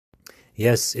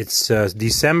Yes, it's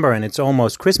December and it's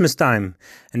almost Christmas time.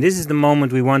 And this is the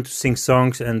moment we want to sing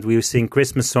songs, and we sing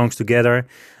Christmas songs together.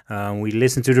 We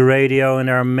listen to the radio and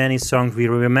there are many songs we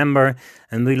remember,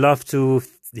 and we love to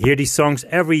hear these songs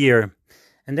every year.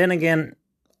 And then again,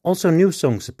 also new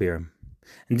songs appear.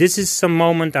 And this is some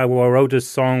moment I wrote a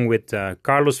song with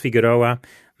Carlos Figueroa,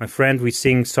 my friend. We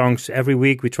sing songs every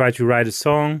week. We try to write a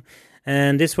song.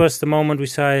 And this was the moment we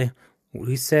said,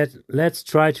 let's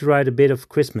try to write a bit of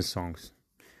Christmas songs.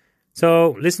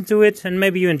 So listen to it and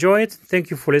maybe you enjoy it.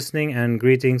 Thank you for listening and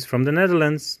greetings from the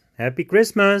Netherlands. Happy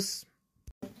Christmas!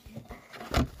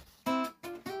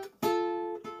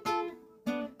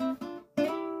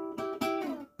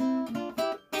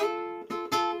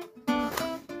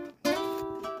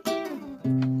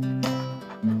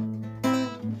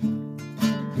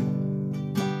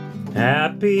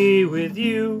 Happy with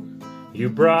you. You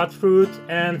brought fruit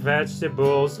and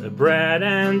vegetables, a bread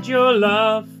and your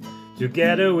love.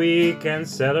 Together we can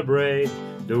celebrate.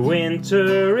 The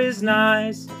winter is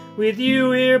nice, with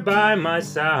you here by my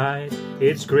side.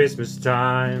 It's Christmas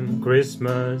time,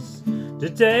 Christmas. The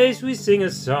days we sing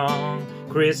a song,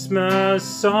 Christmas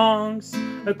songs,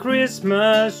 a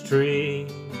Christmas tree.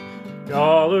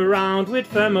 All around with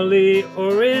family,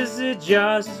 or is it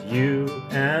just you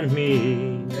and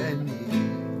me?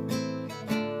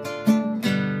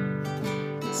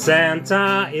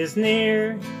 Santa is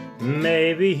near,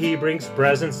 maybe he brings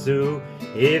presents too.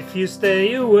 If you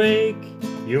stay awake,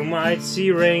 you might see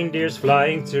reindeers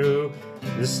flying through.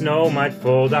 The snow might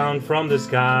fall down from the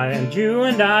sky, and you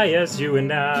and I, yes you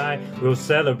and I, will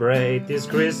celebrate this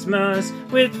Christmas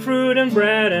with fruit and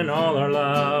bread and all our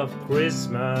love.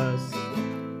 Christmas.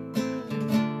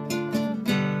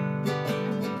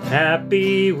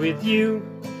 Happy with you.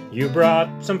 You brought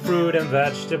some fruit and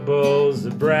vegetables,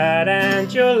 the bread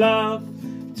and your love.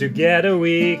 Together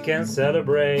we can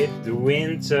celebrate. The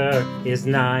winter is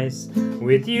nice,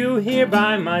 with you here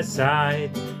by my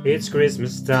side. It's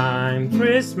Christmas time,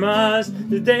 Christmas,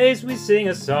 the days we sing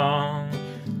a song.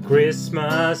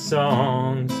 Christmas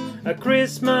songs, a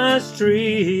Christmas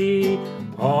tree.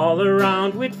 All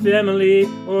around with family,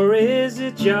 or is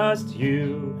it just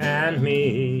you and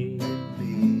me?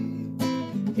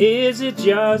 Is it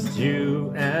just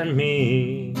you and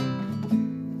me?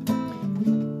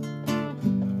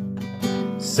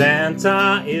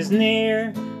 Santa is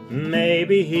near,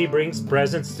 maybe he brings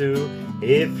presents too.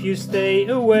 If you stay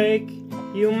awake,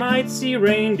 you might see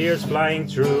reindeers flying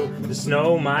through. The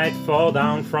snow might fall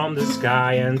down from the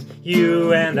sky, and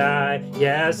you and I,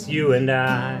 yes you and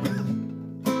I,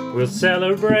 we'll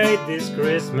celebrate this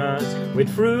Christmas with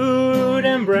fruit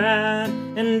and bread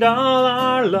and all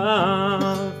our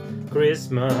love.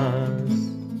 Christmas.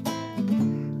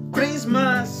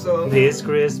 Christmas song. This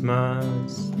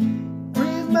Christmas.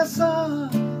 Christmas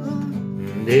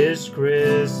song. This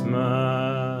Christmas.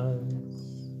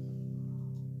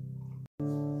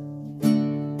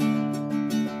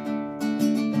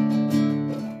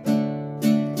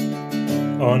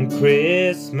 On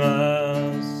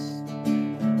Christmas,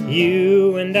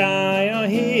 you and I are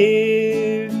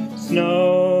here.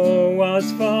 Snow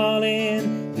was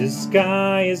falling, the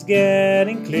sky is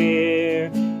getting clear.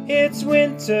 It's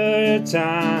winter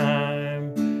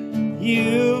time,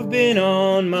 you've been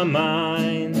on my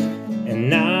mind, and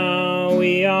now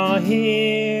we are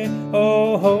here.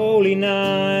 Oh, holy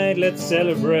night, let's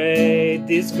celebrate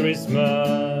this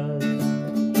Christmas.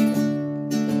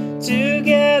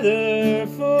 Together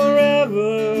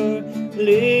forever,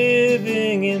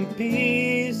 living in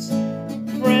peace,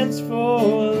 friends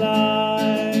for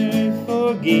life,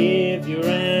 forgive your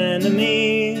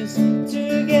enemies.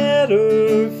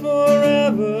 Together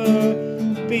forever,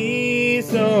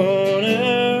 peace on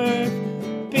earth,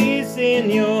 peace in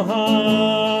your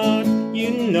heart.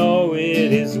 You know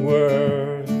it is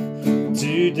worth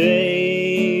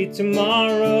today,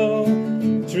 tomorrow,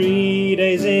 3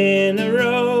 days in a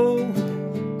row.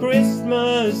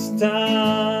 Christmas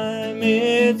time,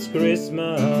 it's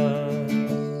Christmas.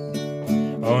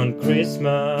 On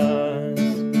Christmas,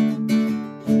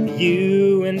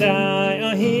 you and I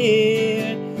are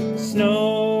here.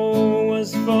 Snow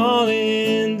was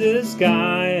falling, the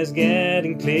sky is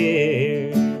getting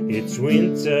clear. It's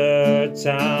winter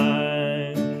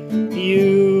time,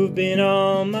 you've been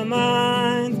on my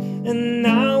mind, and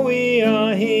now we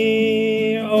are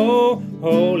here. Oh,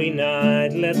 holy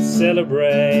night, let's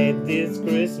celebrate this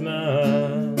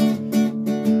Christmas.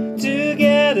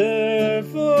 Together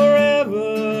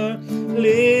forever,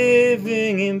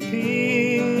 living in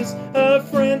peace, a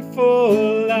friend for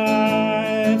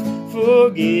life,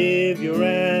 forgive your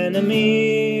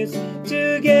enemies.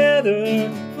 Together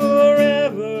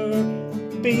forever,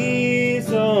 peace.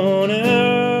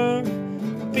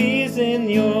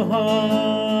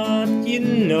 you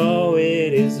know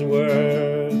it is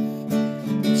worth.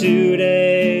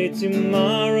 Today,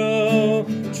 tomorrow,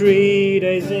 3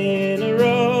 days in a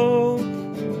row.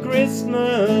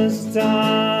 Christmas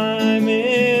time,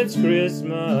 it's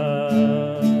Christmas.